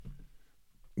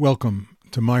Welcome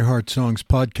to My Heart Songs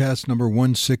podcast number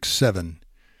 167,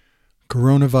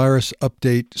 Coronavirus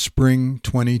Update Spring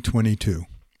 2022.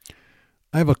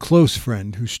 I have a close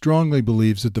friend who strongly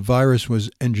believes that the virus was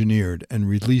engineered and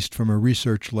released from a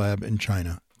research lab in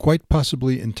China, quite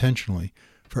possibly intentionally,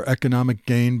 for economic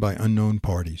gain by unknown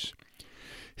parties.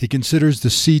 He considers the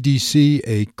CDC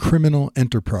a criminal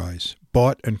enterprise,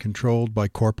 bought and controlled by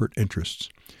corporate interests.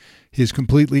 He is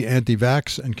completely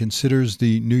anti-vax and considers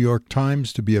the New York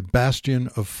Times to be a bastion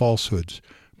of falsehoods,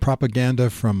 propaganda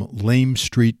from lame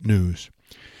street news.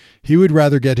 He would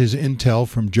rather get his intel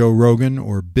from Joe Rogan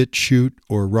or BitChute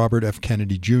or Robert F.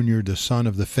 Kennedy Jr., the son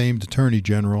of the famed Attorney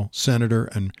General, Senator,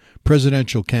 and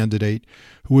presidential candidate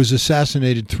who was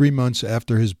assassinated 3 months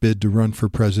after his bid to run for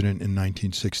president in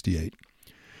 1968.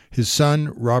 His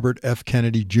son, Robert F.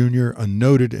 Kennedy Jr., a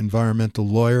noted environmental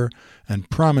lawyer and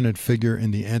prominent figure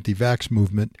in the anti-vax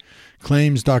movement,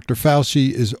 claims Dr.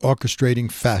 Fauci is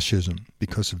orchestrating fascism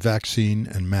because of vaccine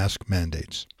and mask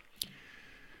mandates.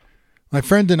 My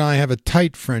friend and I have a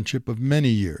tight friendship of many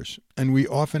years, and we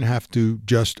often have to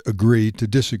just agree to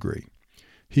disagree.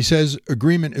 He says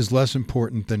agreement is less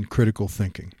important than critical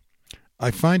thinking. I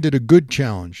find it a good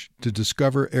challenge to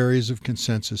discover areas of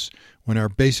consensus when our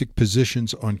basic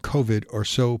positions on COVID are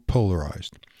so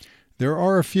polarized. There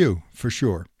are a few, for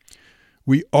sure.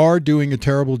 We are doing a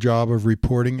terrible job of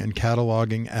reporting and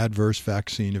cataloging adverse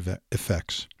vaccine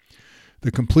effects.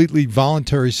 The completely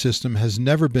voluntary system has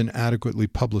never been adequately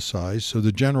publicized, so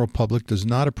the general public does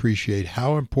not appreciate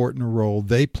how important a role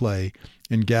they play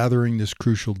in gathering this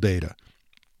crucial data.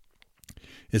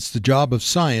 It's the job of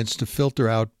science to filter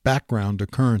out background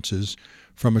occurrences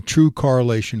from a true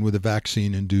correlation with a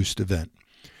vaccine-induced event.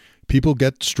 People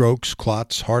get strokes,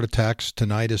 clots, heart attacks,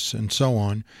 tinnitus, and so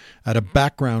on at a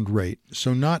background rate,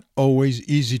 so not always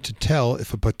easy to tell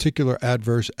if a particular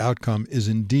adverse outcome is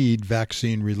indeed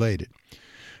vaccine-related.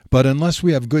 But unless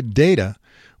we have good data,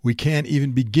 we can't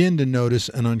even begin to notice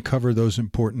and uncover those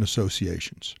important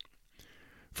associations.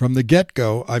 From the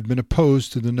get-go, I've been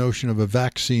opposed to the notion of a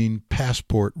vaccine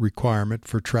passport requirement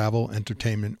for travel,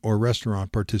 entertainment, or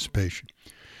restaurant participation.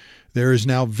 There is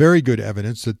now very good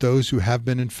evidence that those who have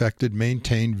been infected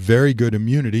maintain very good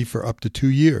immunity for up to 2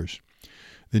 years.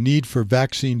 The need for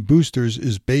vaccine boosters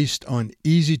is based on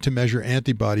easy-to-measure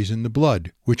antibodies in the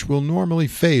blood, which will normally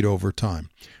fade over time,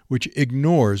 which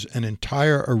ignores an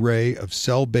entire array of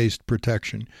cell-based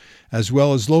protection, as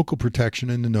well as local protection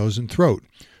in the nose and throat,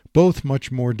 both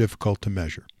much more difficult to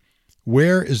measure.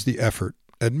 Where is the effort,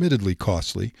 admittedly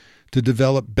costly, to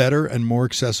develop better and more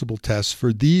accessible tests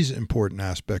for these important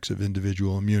aspects of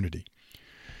individual immunity?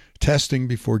 Testing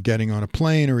before getting on a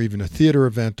plane or even a theater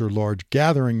event or large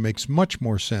gathering makes much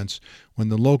more sense when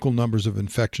the local numbers of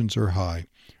infections are high,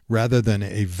 rather than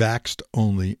a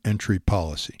vaxxed-only entry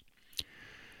policy.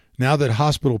 Now that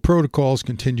hospital protocols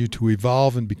continue to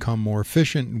evolve and become more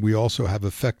efficient, and we also have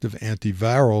effective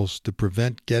antivirals to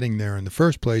prevent getting there in the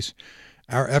first place,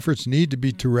 our efforts need to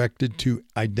be directed to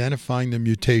identifying the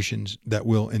mutations that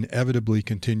will inevitably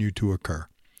continue to occur.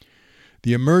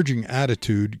 The emerging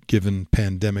attitude, given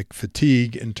pandemic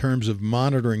fatigue, in terms of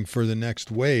monitoring for the next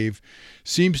wave,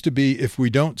 seems to be if we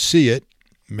don't see it,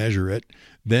 measure it,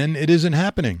 then it isn't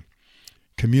happening.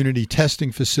 Community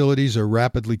testing facilities are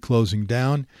rapidly closing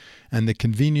down, and the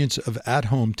convenience of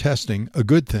at-home testing, a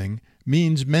good thing,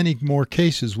 means many more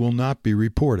cases will not be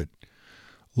reported.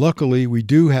 Luckily, we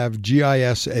do have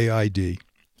GIS-AID,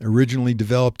 originally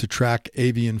developed to track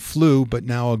avian flu, but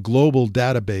now a global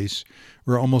database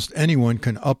where almost anyone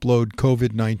can upload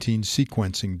COVID-19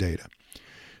 sequencing data.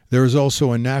 There is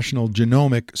also a national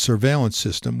genomic surveillance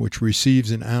system which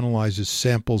receives and analyzes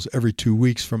samples every 2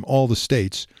 weeks from all the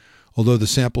states, although the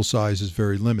sample size is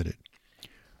very limited.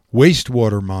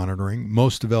 Wastewater monitoring,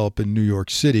 most developed in New York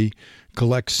City,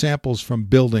 collects samples from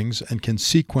buildings and can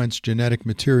sequence genetic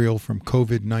material from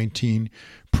COVID-19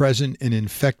 present in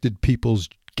infected people's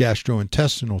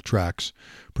gastrointestinal tracts,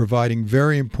 providing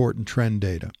very important trend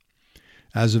data.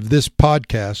 As of this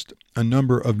podcast, a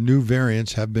number of new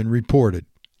variants have been reported.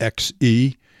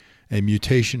 XE, a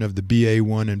mutation of the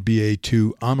BA1 and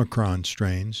BA2 Omicron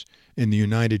strains in the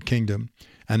United Kingdom,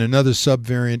 and another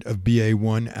subvariant of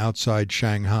BA1 outside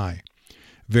Shanghai.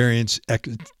 Variants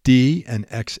XD and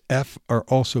XF are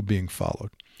also being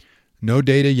followed. No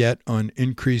data yet on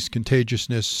increased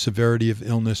contagiousness, severity of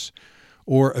illness,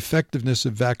 or effectiveness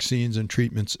of vaccines and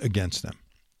treatments against them.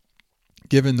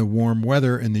 Given the warm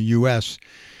weather in the U.S.,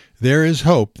 there is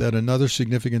hope that another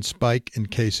significant spike in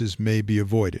cases may be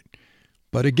avoided.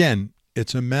 But again,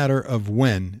 it's a matter of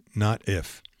when, not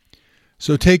if.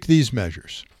 So take these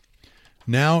measures.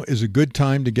 Now is a good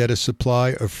time to get a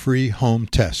supply of free home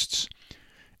tests.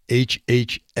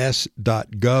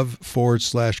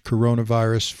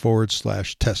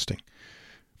 hhs.gov/coronavirus/testing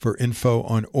for info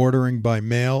on ordering by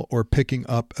mail or picking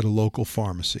up at a local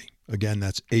pharmacy. Again,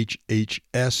 that's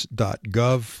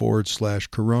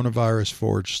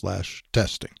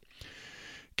hhs.gov/coronavirus/testing.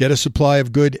 Get a supply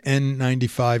of good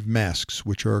N95 masks,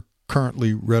 which are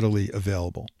currently readily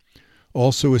available.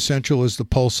 Also essential is the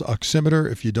pulse oximeter,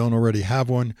 if you don't already have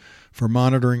one, for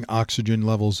monitoring oxygen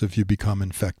levels if you become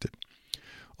infected.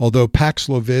 Although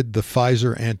Paxlovid, the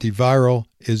Pfizer antiviral,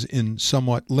 is in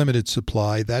somewhat limited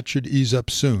supply, that should ease up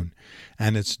soon,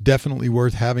 and it's definitely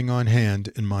worth having on hand,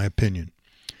 in my opinion.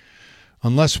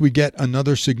 Unless we get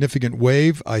another significant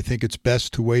wave, I think it's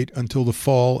best to wait until the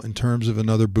fall in terms of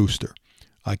another booster.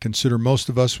 I consider most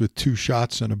of us with 2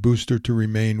 shots and a booster to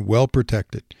remain well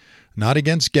protected, not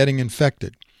against getting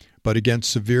infected, but against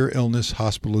severe illness,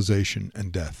 hospitalization,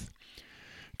 and death.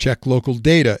 Check local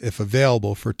data, if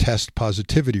available, for test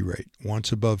positivity rate.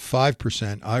 Once above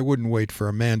 5%, I wouldn't wait for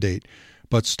a mandate,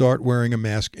 but start wearing a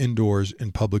mask indoors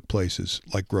in public places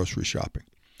like grocery shopping.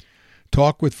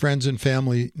 Talk with friends and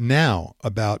family now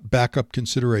about backup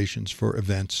considerations for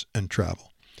events and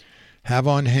travel. Have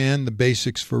on hand the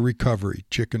basics for recovery: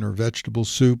 chicken or vegetable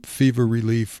soup, fever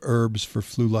relief, herbs for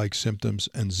flu-like symptoms,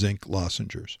 and zinc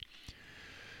lozenges.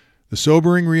 The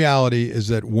sobering reality is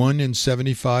that 1 in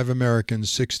 75 Americans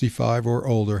 65 or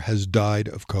older has died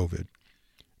of COVID,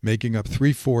 making up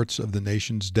 3/4 of the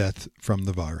nation's death from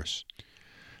the virus.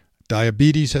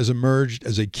 Diabetes has emerged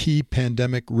as a key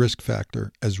pandemic risk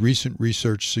factor, as recent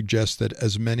research suggests that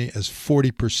as many as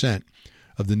 40%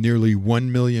 of the nearly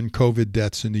 1 million COVID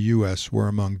deaths in the U.S. were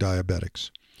among diabetics.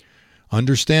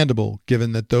 Understandable,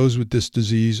 given that those with this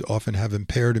disease often have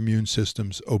impaired immune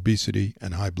systems, obesity,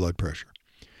 and high blood pressure.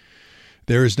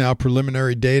 There is now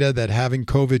preliminary data that having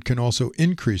COVID can also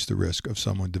increase the risk of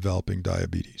someone developing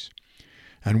diabetes.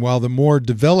 And while the more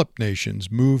developed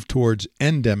nations move towards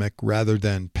endemic rather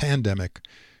than pandemic,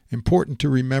 important to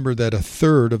remember that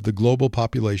 1/3 of the global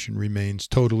population remains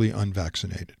totally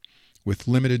unvaccinated, with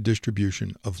limited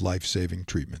distribution of life-saving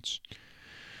treatments.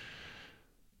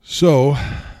 So,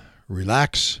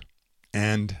 relax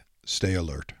and stay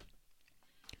alert.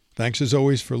 Thanks as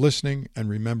always for listening, and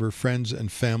remember, friends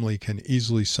and family can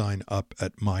easily sign up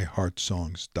at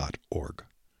myheartsongs.org.